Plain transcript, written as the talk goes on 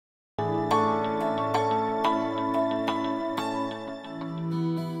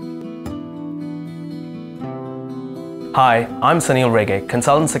Hi, I'm Sunil Rege,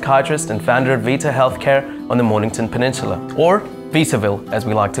 consultant psychiatrist and founder of Vita Healthcare on the Mornington Peninsula, or Vitaville as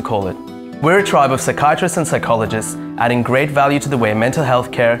we like to call it. We're a tribe of psychiatrists and psychologists adding great value to the way mental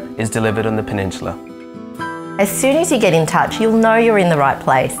health care is delivered on the peninsula. As soon as you get in touch, you'll know you're in the right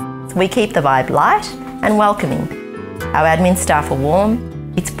place. We keep the vibe light and welcoming. Our admin staff are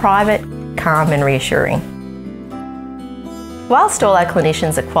warm, it's private, calm and reassuring. Whilst all our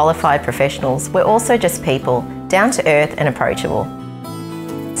clinicians are qualified professionals, we're also just people, down to earth and approachable.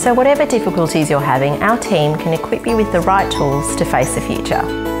 So whatever difficulties you're having, our team can equip you with the right tools to face the future.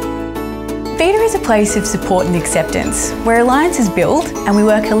 Vita is a place of support and acceptance, where alliances build and we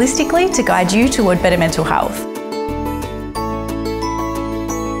work holistically to guide you toward better mental health.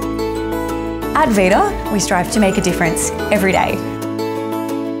 At Vita, we strive to make a difference every day.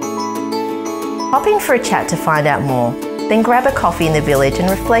 Hop in for a chat to find out more, then grab a coffee in the village and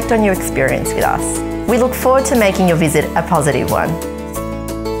reflect on your experience with us. We look forward to making your visit a positive one.